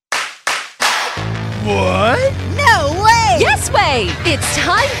What? No way! Yes way! It's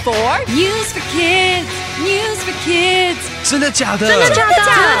time for News for Kids! News for Kids! 真的假的？真的假的？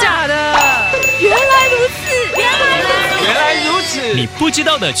真的假的？原来如此！原来如此！你不知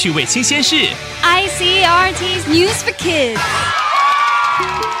道的趣味新鲜事 ICRT's News for Kids!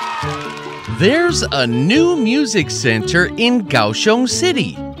 There's a new music center in Kaohsiung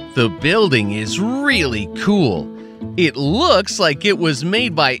City. The building is really cool. It looks like it was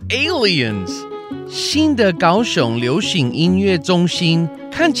made by aliens. 新的高雄流行音乐中心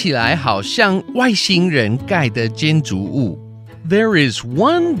看起来好像外星人盖的建筑物。There is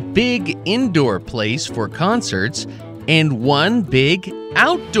one big indoor place for concerts and one big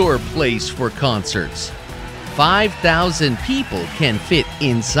outdoor place for concerts. 5,000 people can fit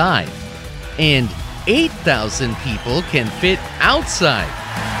inside, and 8,000 people can fit outside.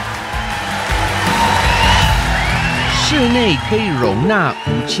 室内可以容纳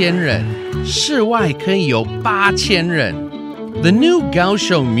5000人，室外可以有8000人。The new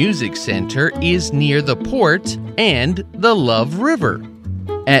Kaohsiung Music Center is near the port and the Love River.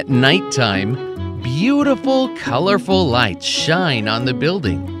 At nighttime, beautiful, colorful lights shine on the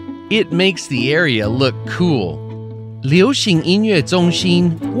building. It makes the area look cool. 流行音乐中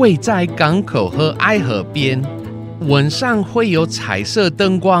心位在港口和爱河边，晚上会有彩色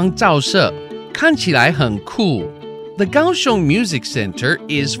灯光照射，看起来很酷。The Kaohsiung Music Center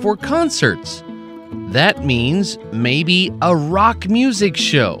is for concerts. That means maybe a rock music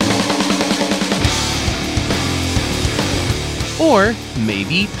show. Or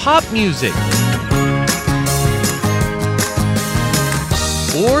maybe pop music.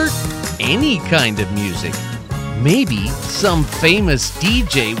 Or any kind of music. Maybe some famous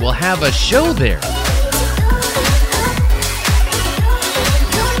DJ will have a show there.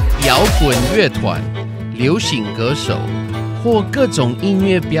 摇滚乐团、流行歌手或各种音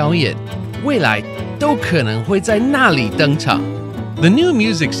乐表演，未来都可能会在那里登场。The new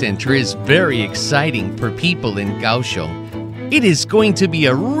music center is very exciting for people in Kaohsiung. It is going to be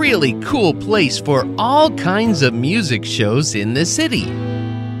a really cool place for all kinds of music shows in the city.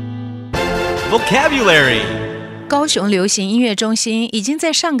 Vocabulary 高雄流行音乐中心已经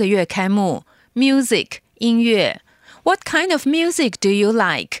在上个月开幕。Music 音乐。What kind of music do you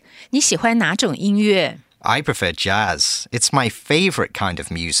like? 你喜欢哪种音乐？ I prefer jazz. It's my favorite kind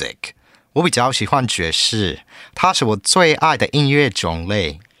of music. 我比较喜欢爵士，它是我最爱的音乐种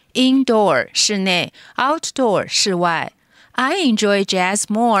类。Indoor 室内 Outdoor 室外 I enjoy jazz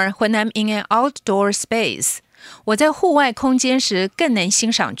more when I'm in an outdoor space. 我在户外空间时更能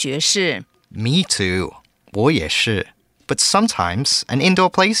欣赏爵士。 Me too. 我也是。But sometimes an indoor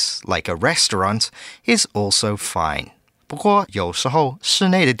place, like a restaurant, is also fine. 不过有时候室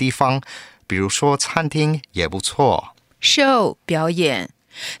内的地方，比如说餐厅也不错。 Show 表演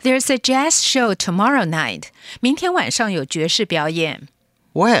There's a jazz show tomorrow night. 明天晚上有爵士表演。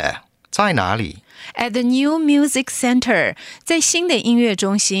 Where? 在哪里？ At the new music center. 在新的音乐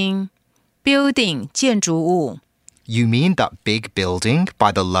中心。 Building 建筑物。 You mean that big building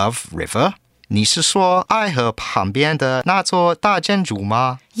by the Love River? 你是说爱河旁边的那座大建筑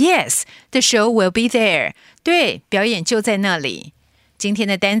吗？ Yes, the show will be there. 对，表演就在那里。今天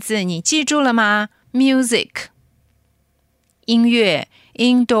的单字你记住了吗？ Music 音乐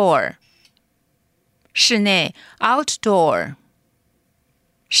Indoor 室内 Outdoor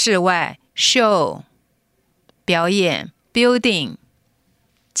室外 Show 表演 Building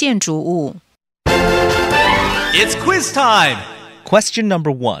建筑物。 It's quiz time! Question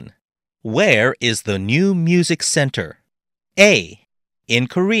number 1. Where is the new music center? A. In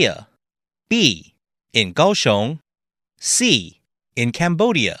Korea. B. In Kaohsiung. C. In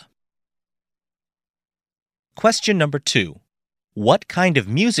Cambodia. Question number 2. What kind of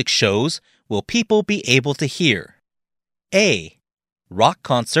music shows will people be able to hear? A. Rock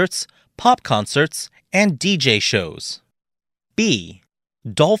concerts, pop concerts, and DJ shows. B.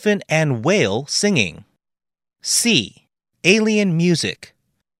 Dolphin and whale singing. C. Alien music.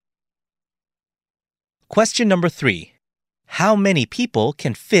 Question number 3. How many people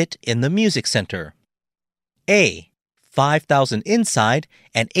can fit in the music center? A. 5,000 inside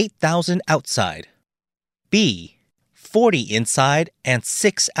and 8,000 outside. B. 40 inside and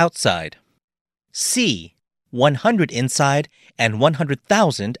 6 outside. C. 100 inside and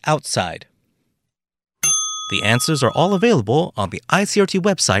 100,000 outside. The answers are all available on the ICRT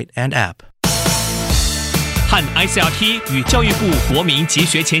website and app. 和 ICRT 与教育部国民及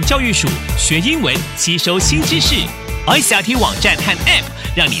学前教育署学英文，吸收新知识。ICRT 网站和 App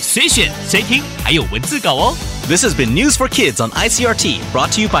让你随选随听，还有文字稿哦。This has been News for Kids on ICRT,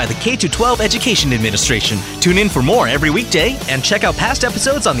 brought to you by the K-12 Education Administration. Tune in for more every weekday and check out past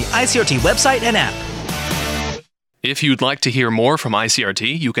episodes on the ICRT website and app. If you'd like to hear more from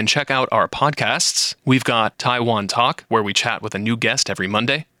ICRT, you can check out our podcasts. We've got Taiwan Talk, where we chat with a new guest every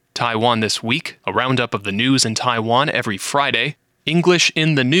Monday. Taiwan This Week, a roundup of the news in Taiwan every Friday. English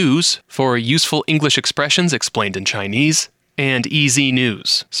in the News, for useful English expressions explained in Chinese. And EZ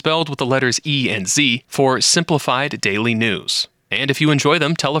News, spelled with the letters E and Z, for simplified daily news. And if you enjoy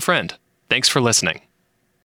them, tell a friend. Thanks for listening.